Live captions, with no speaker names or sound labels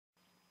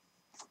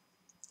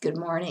Good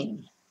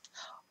morning,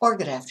 or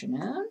good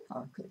afternoon,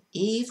 or good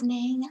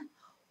evening,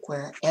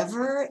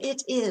 wherever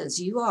it is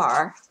you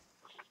are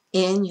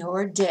in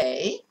your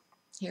day.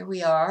 Here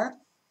we are,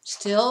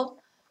 still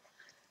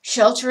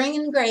sheltering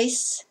in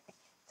grace.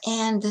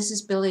 And this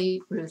is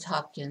Billy Ruth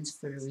Hopkins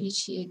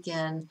Federici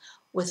again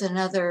with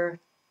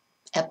another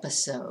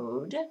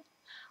episode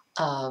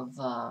of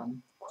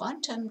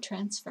Quantum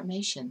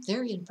Transformation,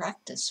 Theory and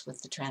Practice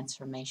with the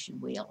Transformation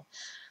Wheel.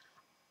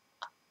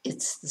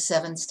 It's the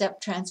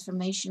 7-step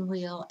transformation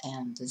wheel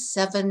and the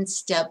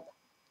 7-step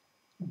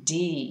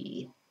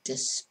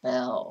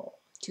dispel,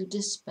 to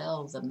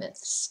dispel the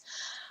myths.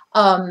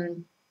 I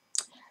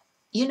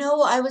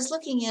was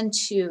looking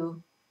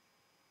into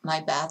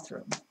my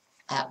bathroom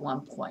at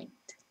one point,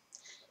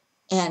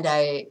 and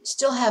I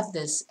still have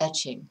this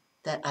etching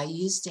that I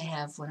used to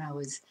have when I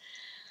was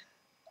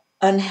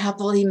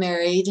unhappily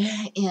married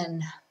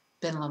in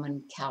Ben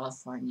Lomond,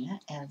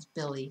 California, as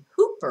Billy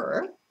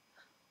Hooper.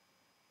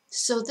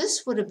 So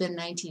this would have been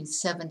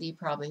 1970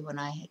 probably when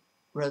I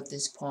wrote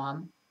this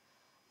poem.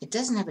 It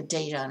doesn't have a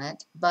date on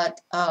it, but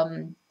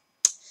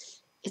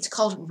it's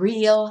called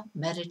Real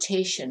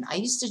Meditation. I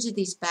used to do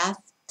these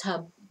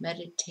bathtub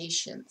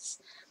meditations,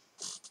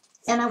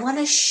 and I want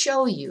to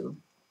show you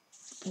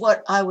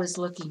what I was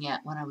looking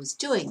at when I was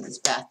doing this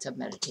bathtub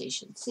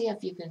meditation. See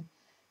if you can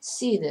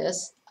see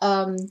this.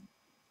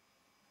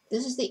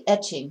 This is the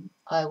etching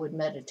I would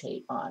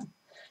meditate on.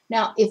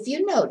 Now, if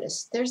you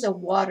notice, there's a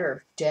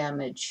water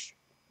damage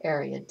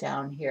area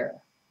down here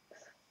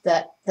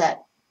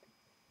that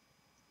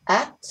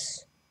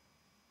acts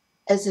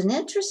as an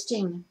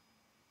interesting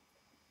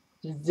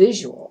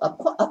visual,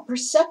 a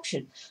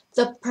perception.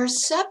 The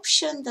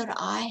perception that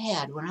I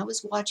had when I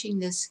was watching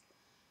this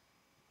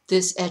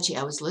etching,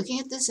 I was looking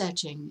at this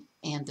etching,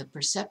 and the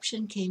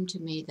perception came to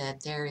me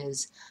that there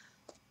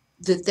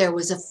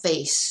was a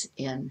face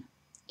in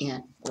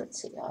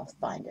let's see, I'll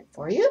find it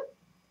for you.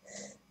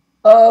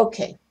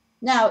 Okay,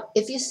 now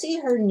if you see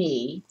her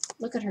knee,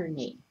 look at her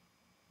knee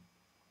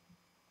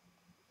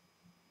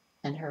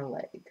and her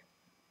leg.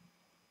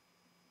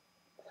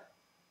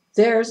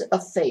 There's a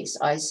face.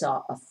 I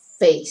saw a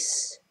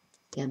face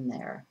in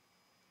there.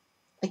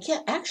 I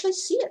can't actually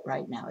see it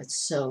right now. It's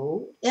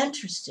so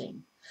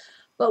interesting.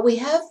 But we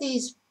have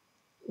these,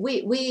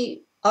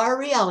 our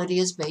reality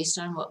is based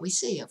on what we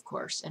see, of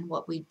course, and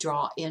what we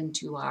draw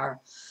into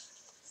our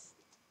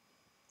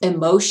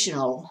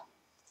emotional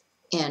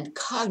and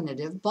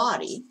cognitive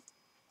body,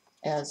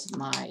 as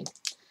my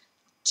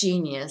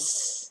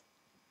genius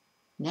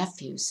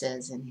nephew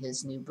says in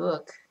his new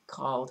book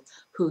called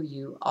Who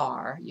You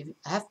Are. You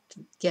have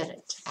to get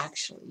it,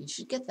 actually. You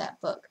should get that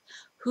book.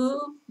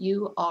 Who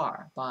You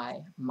Are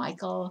by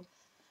Michael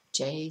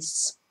J.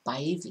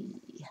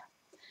 Spivey.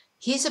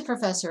 He's a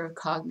professor of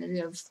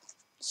cognitive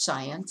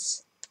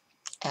science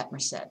at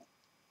Merced,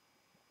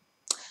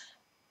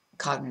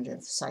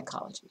 cognitive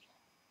psychology.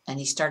 And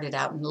he started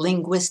out in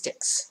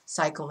linguistics,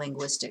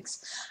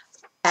 psycholinguistics.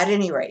 At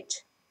any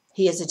rate,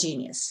 he is a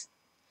genius.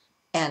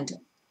 And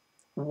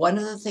one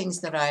of the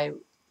things that I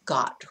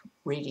got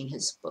reading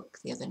his book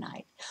the other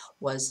night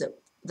was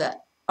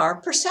that our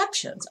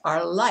perceptions,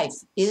 our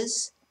life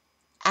is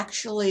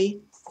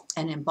actually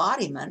an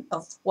embodiment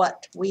of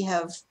what we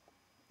have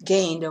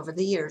gained over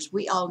the years.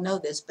 We all know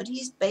this, but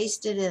he's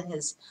based it in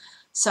his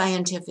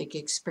scientific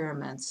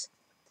experiments.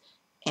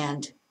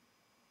 And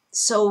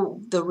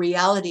so the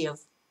reality of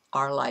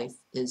our life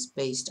is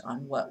based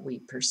on what we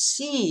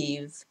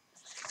perceive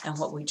and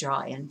what we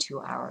draw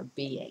into our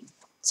being.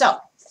 So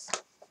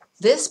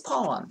this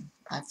poem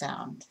I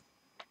found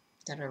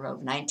that I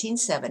wrote in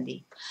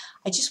 1970,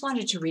 I just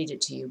wanted to read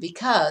it to you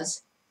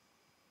because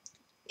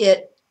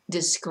it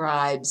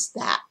describes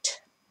that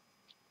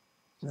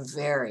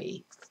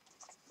very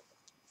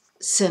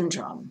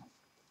syndrome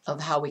of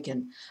how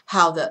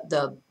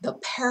the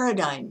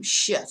paradigm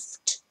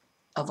shift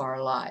of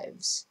our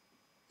lives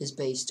is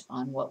based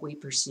on what we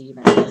perceive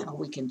and how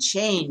we can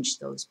change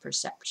those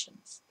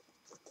perceptions.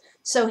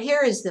 So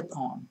here is the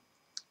poem,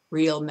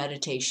 Real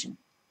Meditation.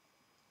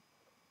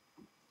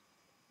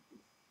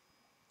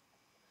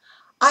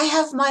 I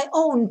have my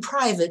own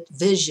private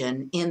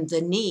vision in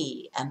the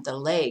knee and the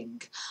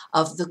leg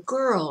of the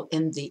girl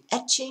in the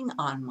etching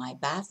on my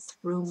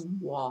bathroom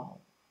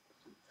wall.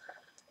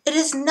 It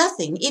is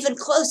nothing even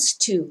close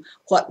to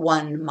what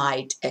one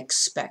might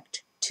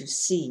expect to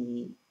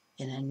see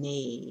in a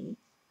knee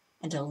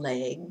and a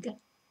leg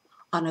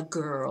on a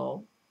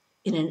girl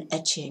in an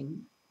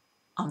etching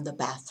on the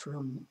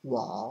bathroom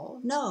wall.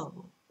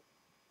 No,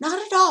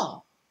 not at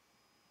all.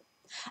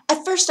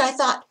 At first I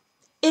thought,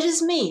 it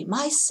is me,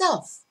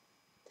 myself,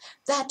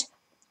 that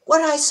what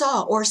I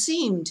saw or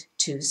seemed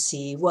to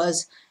see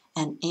was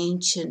an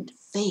ancient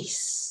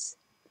face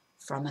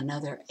from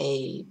another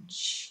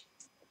age.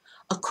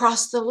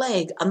 Across the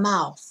leg, a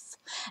mouth,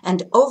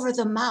 and over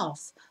the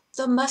mouth,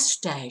 the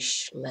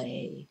mustache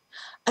lay.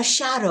 A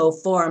shadow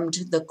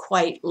formed the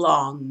quite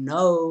long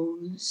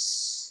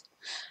nose,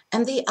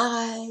 And the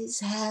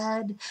eyes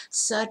had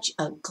such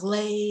a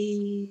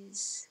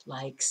glaze,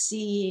 like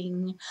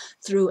seeing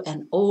through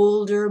an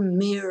older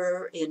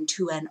mirror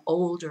into an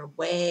older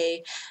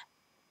way.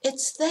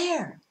 It's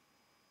there,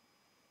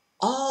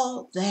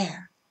 all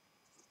there.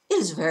 It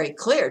is very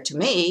clear to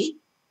me.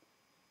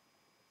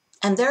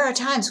 And there are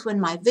times when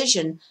my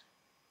vision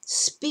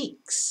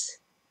speaks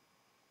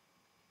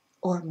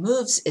or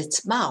moves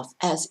its mouth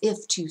as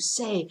if to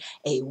say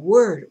a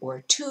word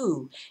or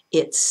two,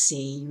 it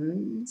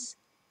seems.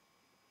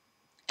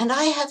 And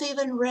I have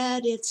even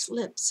read its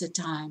lips a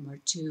time or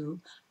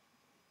two.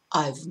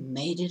 I've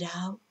made it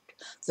out.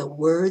 The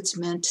words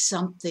meant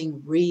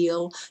something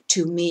real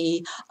to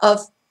me.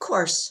 Of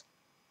course,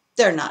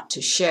 they're not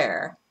to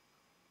share.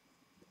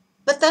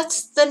 But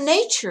that's the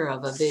nature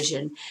of a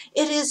vision.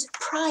 It is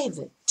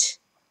private.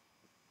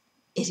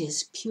 It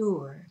is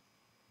pure.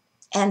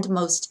 And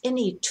most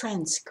any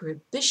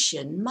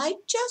transcription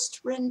might just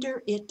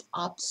render it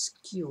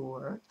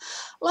obscure,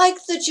 like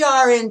the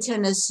jar in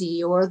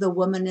Tennessee or the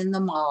woman in the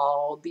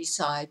mall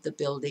beside the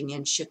building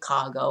in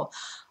Chicago.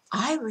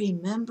 I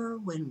remember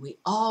when we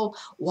all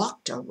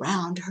walked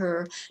around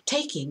her,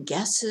 taking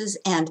guesses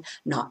and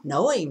not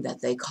knowing that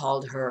they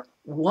called her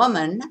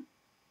woman.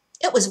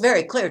 It was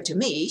very clear to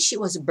me she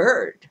was a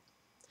bird,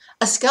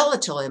 a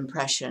skeletal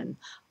impression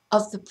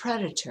of the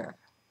predator,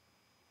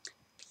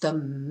 the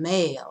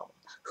male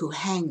who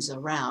hangs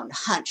around,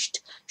 hunched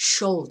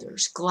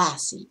shoulders,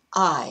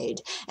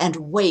 glassy-eyed, and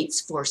waits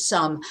for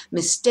some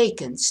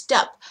mistaken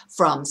step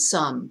from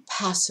some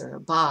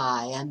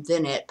passer-by, and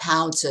then it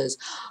pounces.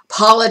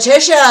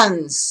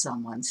 "Politicians,"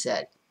 someone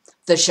said,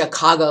 "the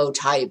Chicago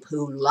type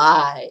who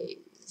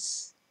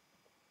lies."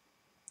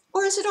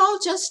 Or is it all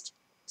just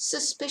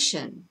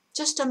suspicion,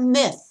 just a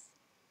myth?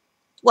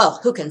 Well,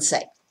 who can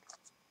say?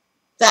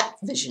 That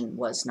vision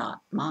was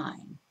not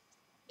mine.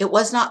 It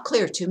was not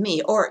clear to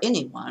me or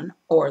anyone,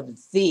 or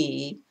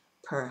thee,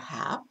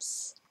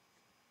 perhaps.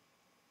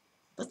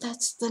 But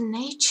that's the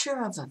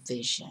nature of a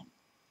vision.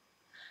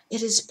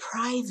 It is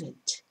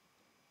private.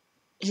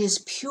 It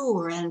is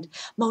pure, and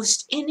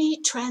most any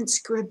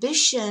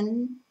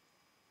transcription.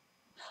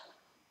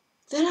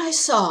 Then I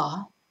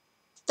saw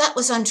that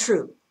was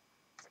untrue.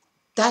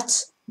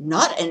 That's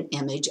not an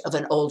image of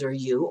an older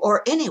you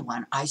or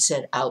anyone, I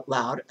said out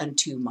loud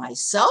unto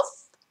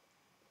myself,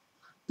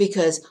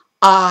 because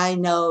I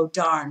know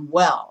darn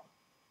well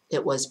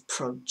it was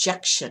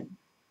projection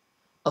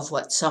of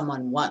what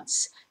someone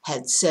once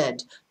had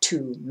said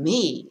to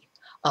me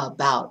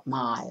about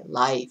my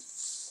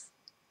life.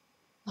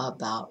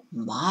 About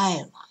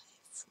my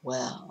life.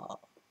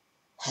 Well,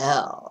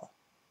 hell.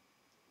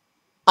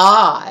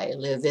 I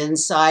live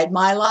inside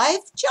my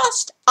life,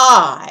 just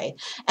I,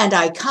 and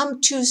I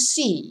come to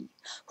see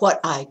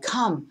what I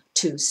come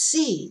to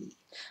see,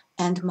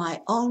 and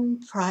my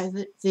own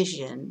private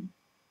vision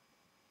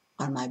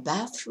on my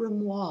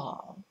bathroom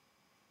wall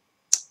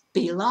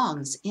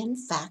belongs, in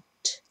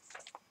fact,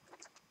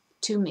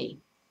 to me.